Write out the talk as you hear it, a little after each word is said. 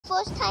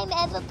first time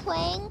ever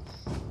playing.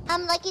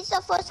 Like it's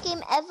our first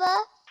game ever.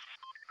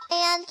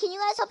 And can you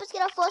guys help us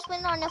get our first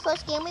win on the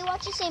first game? We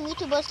watch the same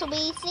YouTubers, so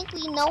we think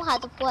we know how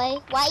to play.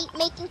 Right?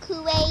 Making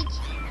Kool-Aid.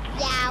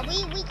 Yeah,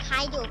 we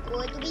kind of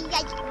good. We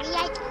like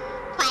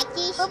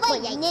practice. We're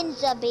like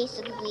ninja,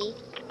 basically.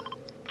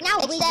 No,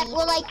 except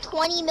we're like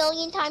 20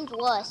 million times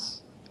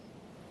worse.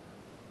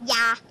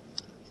 Yeah.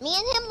 Me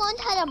and him learned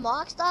how to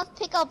mock stuff,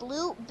 pick up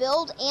loot,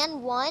 build,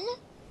 and run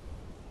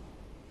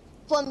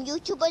from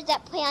YouTubers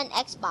that play on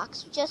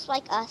Xbox, just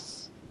like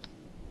us.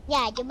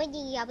 Yeah. Okay,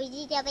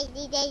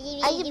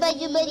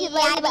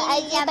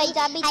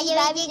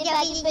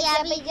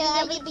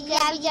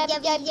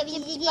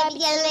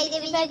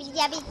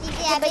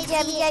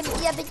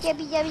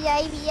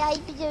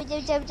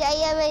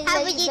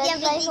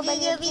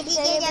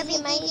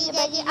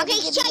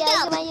 shut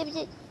up!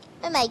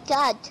 Oh my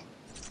god.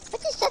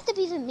 What does setup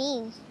even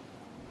mean?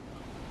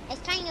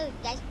 It's kind of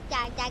that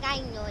guy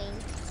annoying.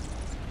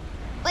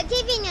 What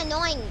does even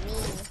annoying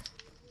mean?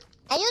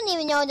 I don't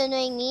even know what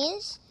annoying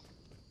means.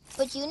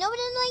 But you know what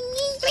annoying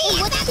means?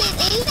 Hey, what's it?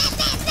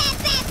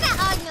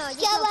 Oh no,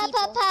 Shut up,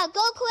 Papa.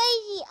 Go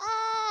crazy.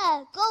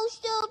 Ah. Go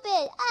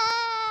stupid.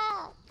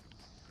 Ah.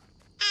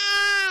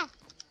 Ah.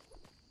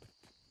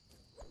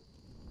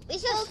 We're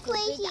so go stupid.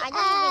 crazy. I don't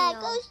Ah.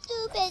 even know. Go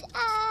stupid.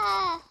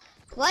 Ah.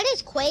 What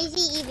does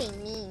crazy even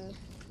mean?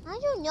 I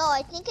don't know.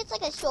 I think it's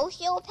like a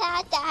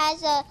sociopath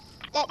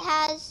that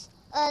has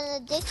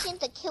an addiction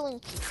to killing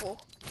people.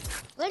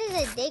 What is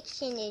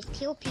addiction is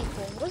kill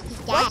people? What is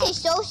that?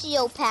 What's a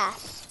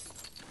sociopath?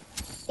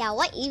 Yeah,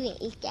 what even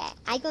is that?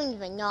 I don't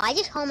even know. I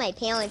just heard my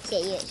parents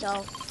say it,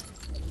 so.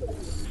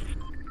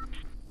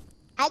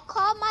 I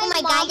called my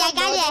mom God, I got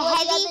a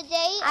heavy. the other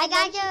day, and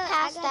then she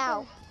passed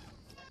out.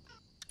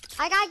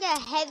 I got a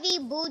heavy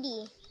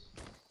booty.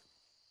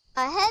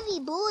 A heavy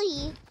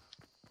booty?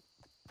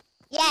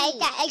 Yeah,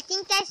 I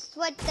think that's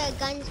what the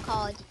gun's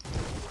called.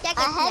 It's like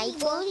a heavy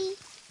sniper. booty?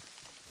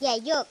 Yeah,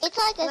 look. It's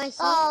like a.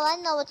 Oh, I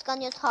know what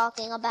gun you're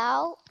talking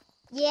about.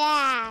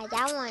 Yeah,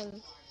 that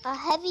one. A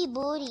heavy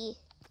booty.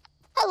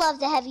 I love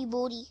the heavy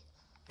booty.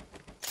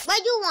 What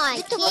do you want?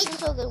 YouTube wasn't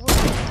so good.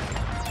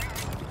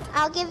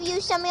 I'll give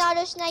you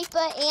semi-auto sniper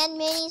and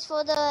minis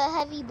for the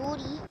heavy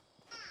booty.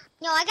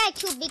 No, I got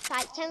 2 big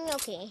packs. Tell me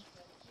okay.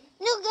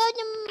 No, go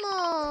to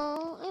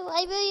mom.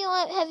 I really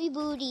want heavy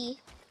booty.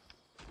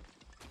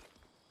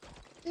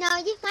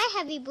 No, this is my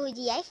heavy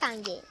booty. I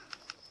found it.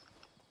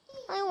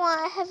 I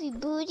want a heavy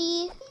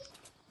booty.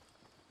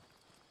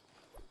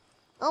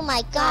 Oh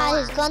my god,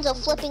 his guns are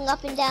flipping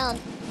up and down.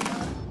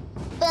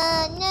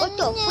 What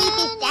the freak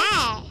is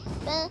that?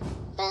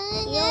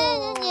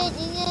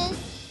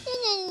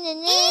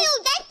 Ew,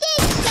 that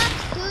thing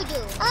sucks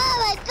doo-doo. Oh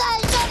my god,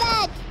 it's so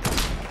bad.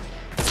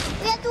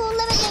 We have to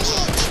eliminate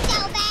it. It's so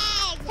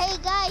bad. Hey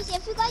guys,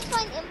 if you guys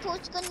find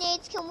impulse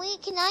grenades, can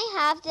I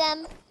have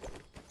them?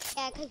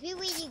 Yeah, because we're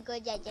really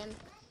good at them.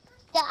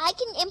 Yeah, I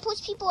can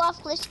impulse people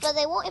off cliffs, but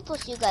I won't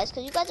impulse you guys,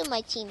 because you guys are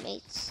my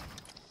teammates.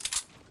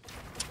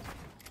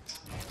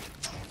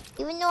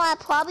 Even though I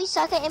probably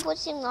suck at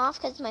impulsing off,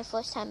 because it's my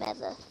first time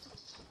ever.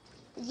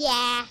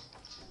 Yeah.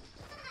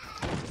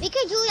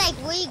 Because you're like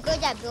really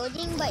good at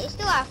building, but it's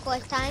still our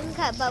first time,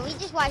 but we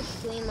just watch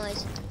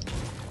streamers.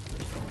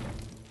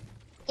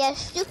 Yeah,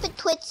 stupid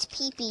twits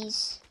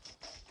peepees.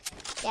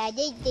 Yeah,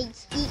 they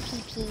speak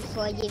pee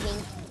for a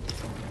living.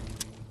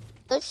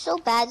 They're so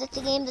bad at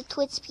the game, the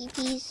twits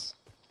peepees.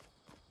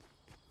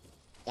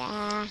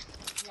 Yeah.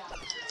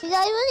 You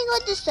guys want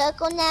to go to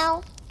circle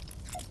now?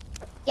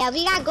 Yeah,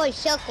 we gotta go to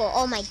circle.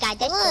 Oh my god,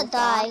 that's I'm gonna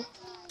die.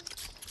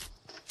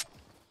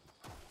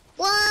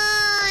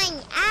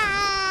 One! Ah!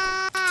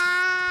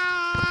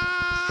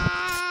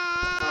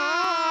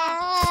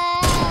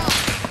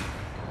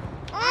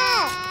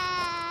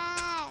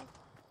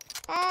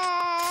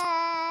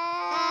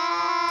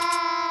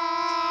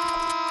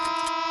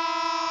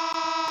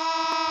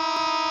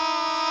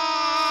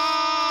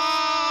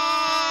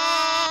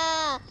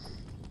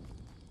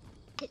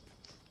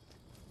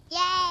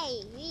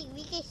 Yay!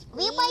 We can squeeze.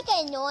 We like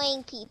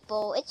annoying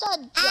people. It's our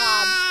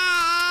job.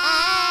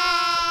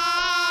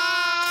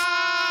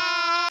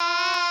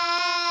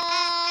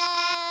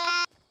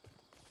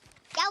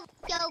 That was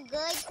so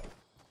good.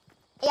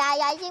 Yeah,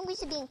 I think we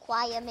should be in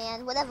choir,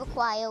 man. Whatever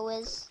choir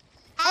is.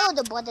 I know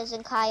the brothers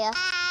in choir.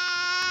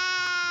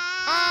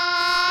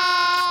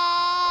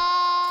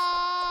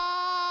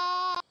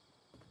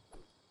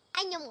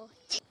 I know.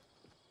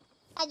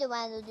 I don't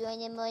want to do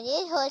anymore.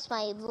 It hurts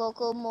my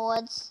vocal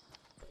cords.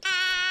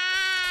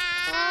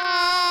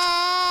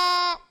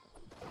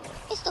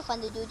 It's still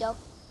fun to do though.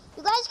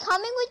 You guys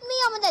coming with me?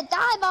 I'm gonna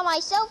die by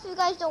myself if you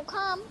guys don't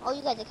come. Oh,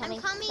 you guys are coming.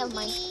 I'm coming, Never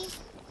mind. please.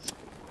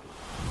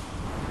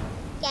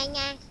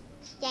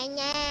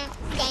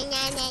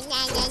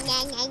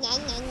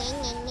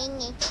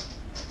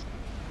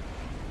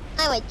 Anyway,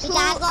 I'm a 2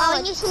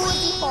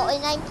 default,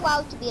 and I'm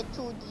proud to be a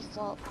 2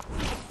 default.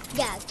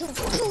 Yeah,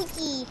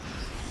 2D.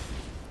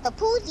 The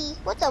poozy?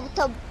 What's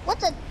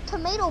a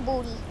tomato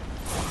booty?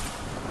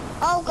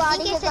 Oh god,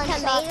 I think it's a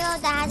tomato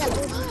that has a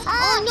booty. Ah,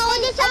 oh no,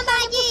 there's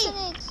somebody!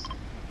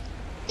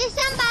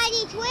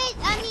 Twitch,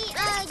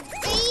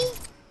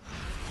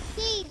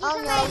 He's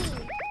Oh, no.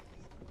 somebody.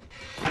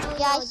 Oh,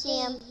 Yeah, I no, see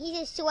him. He's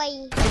just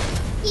sweaty.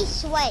 He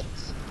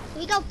sweats. So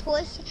we go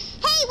push.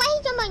 Hey, why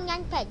he jumping on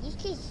young This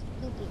kid's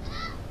stupid.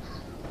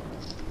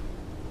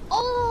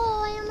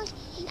 Oh, I almost.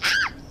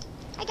 Ah!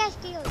 I got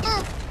steal.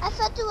 I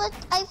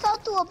fell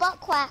through a butt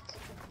quack.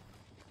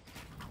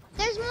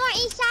 There's more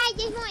inside.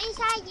 There's more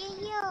inside. You're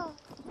here.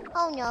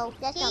 Oh no,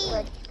 that's not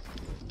good.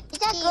 Is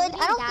that Steve, good?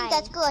 we I don't die. think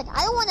that's good.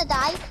 I don't want to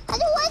die. I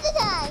don't want to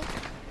die.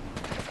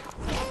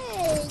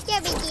 Hey,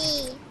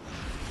 Jebby.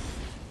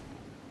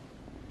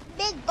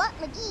 Big butt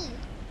McGee.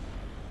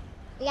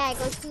 We gotta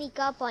go sneak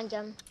up on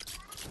them.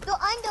 They're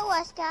under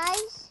us,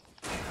 guys.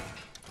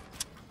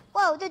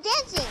 Whoa, they're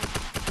dancing.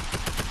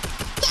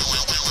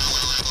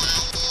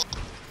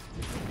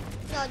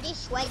 No, they're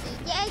sweaty.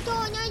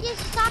 No, this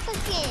is soccer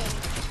skin.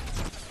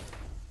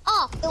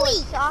 Oh, It was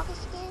sweet. soccer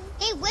skin.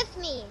 They with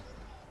me.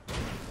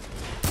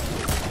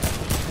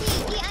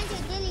 Get under,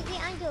 Dilly,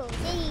 get under.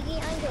 Dilly,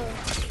 get under.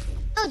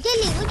 Oh,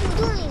 Dilly, what you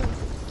doing?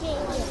 Get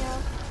in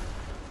here.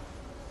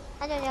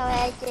 I don't know what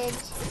I did.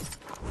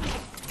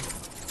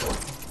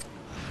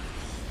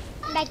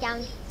 Back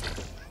down.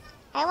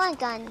 I want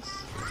guns.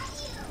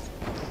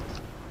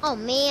 Oh,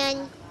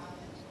 man.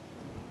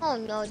 Oh,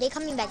 no, they're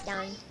coming back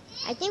down.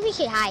 I think we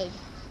should hide.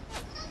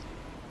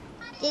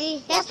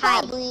 Dilly, let's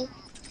hide. Probably.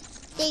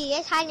 Dilly,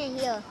 let's hide in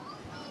here.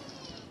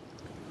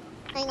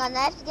 Hang on, I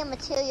have to get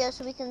materials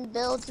so we can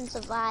build and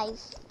survive.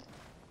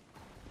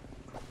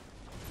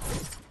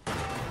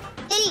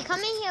 Dilly, come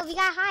in here. We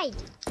gotta hide.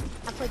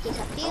 I'll put this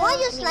up here. Why are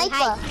you and then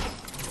sniper?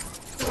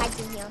 We hide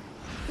in here.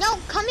 No,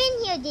 come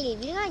in here, Dilly.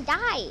 We're gonna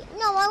die.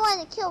 No, I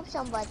want to kill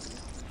somebody.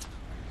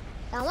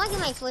 I want to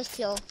get my first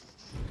kill.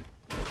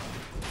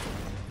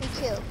 Me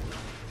too.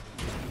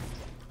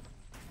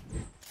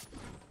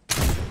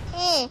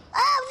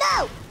 Oh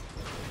no!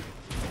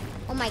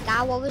 Oh my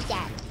god, what was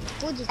that?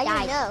 Who just I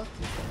died? don't know.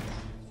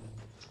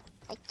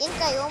 I think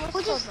I almost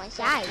Who killed just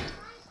myself. died?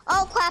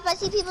 Oh crap, I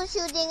see people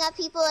shooting at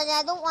people and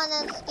I don't want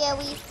to scare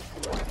we.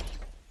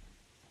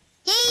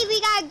 Hey,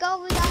 we gotta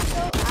go. We gotta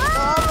go.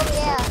 Go over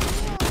there.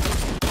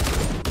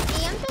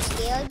 Hey, I'm so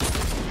scared.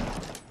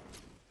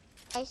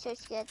 I'm so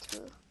scared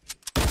too.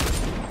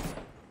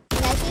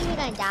 I think we're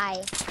gonna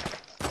die.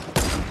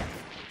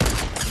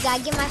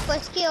 Gotta get my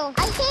first kill.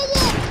 I hit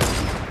him!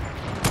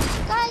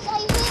 Guys, I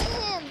hit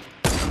him!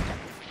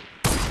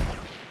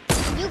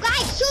 You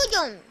guys shoot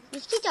him! You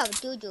shoot him,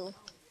 Juju.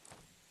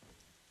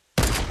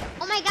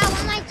 Oh my god,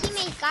 one of my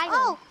teammates got him.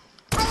 Oh!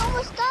 I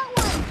almost got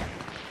one!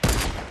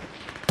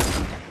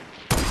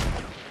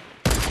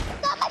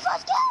 Got my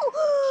first kill!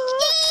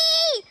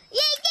 Yay!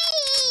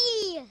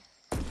 Yay!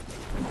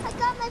 I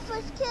got my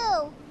first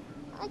kill!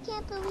 I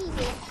can't believe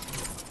it.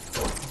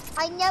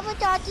 I never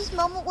thought this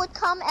moment would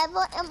come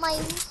ever in my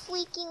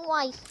freaking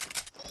life.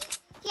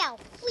 Yo,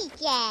 freak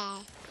yeah.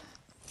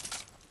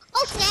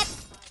 Oh snap!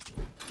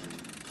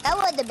 That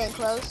would have been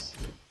close.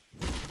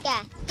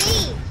 Yeah.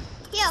 Diddy,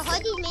 here,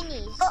 hold these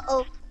minis.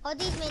 Uh-oh. Hold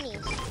these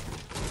minis.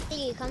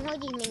 Diddy, come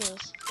hold these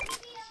minis.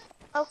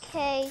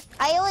 Okay.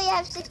 I only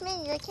have 6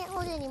 minutes. I can't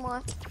hold it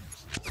anymore.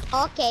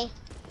 Okay.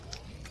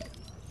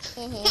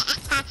 Hehe.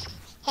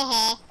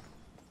 Hehe.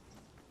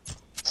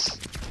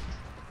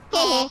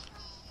 Hehe.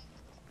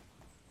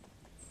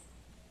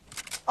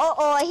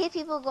 Uh-oh, I hear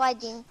people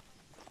gliding.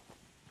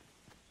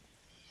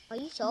 Are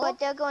you sure? But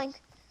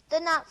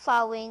they're not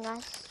following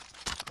us.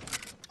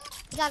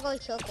 You gotta go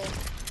circle.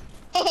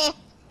 Hehe.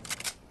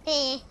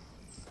 Hehe.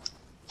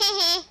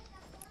 Hehe.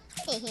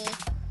 Hehe.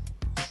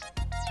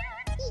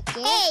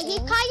 Hey, he's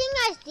calling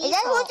us default. Is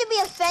that going to be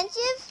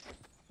offensive?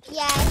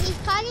 Yeah, he's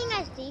calling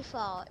us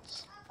default.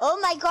 Oh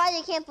my god,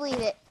 I can't believe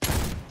it.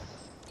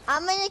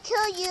 I'm gonna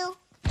kill you.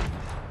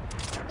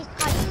 He's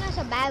calling us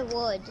a bad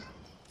word.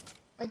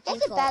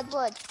 That's a bad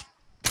word.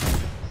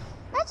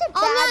 That's a bad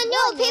oh word,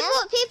 no, man.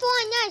 people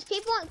on us.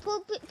 People on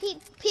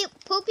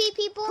poopy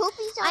people.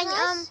 Poopies on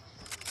us?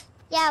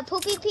 Yeah,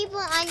 poopy people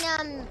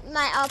on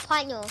my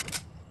partner.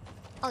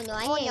 Oh no,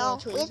 I Oh hate no,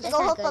 tweet. we have to That's go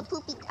not help our good.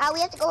 poopy. We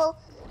have to go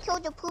kill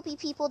the poopy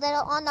people that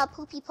are on our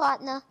poopy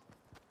partner.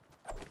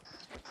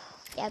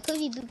 Yeah,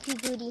 poopy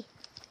booty.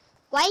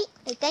 Wait,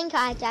 I think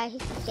I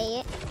say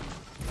it.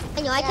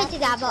 Oh no, I Yeah, touched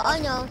that, but oh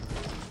no.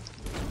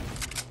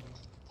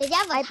 The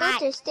devil's I bet hot.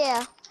 they're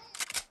still.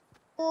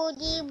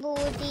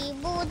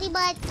 Booty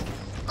butt.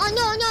 Oh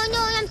no,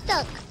 I'm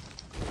stuck.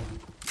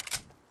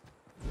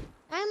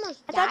 I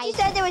almost I died. thought you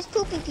said there was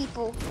poopy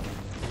people.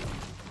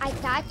 I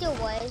thought there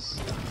was.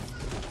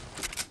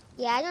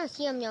 Yeah, I don't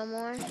see them no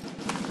more.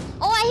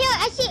 Oh, I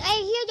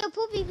hear the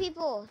poopy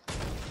people.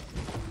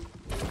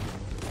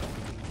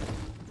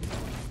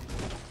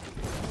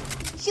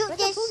 Shoot Where's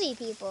this. the poopy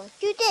people?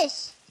 Shoot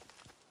this.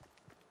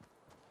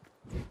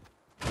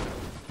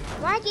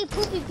 Why are they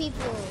poopy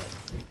people?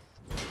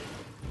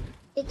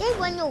 Did they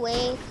run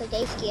away because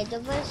they scared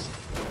of us?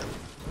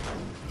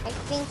 I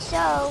think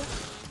so.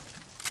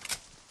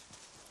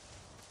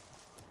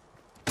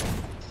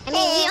 I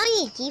mean, we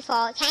only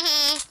default.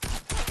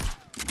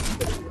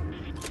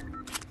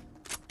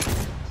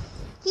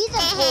 He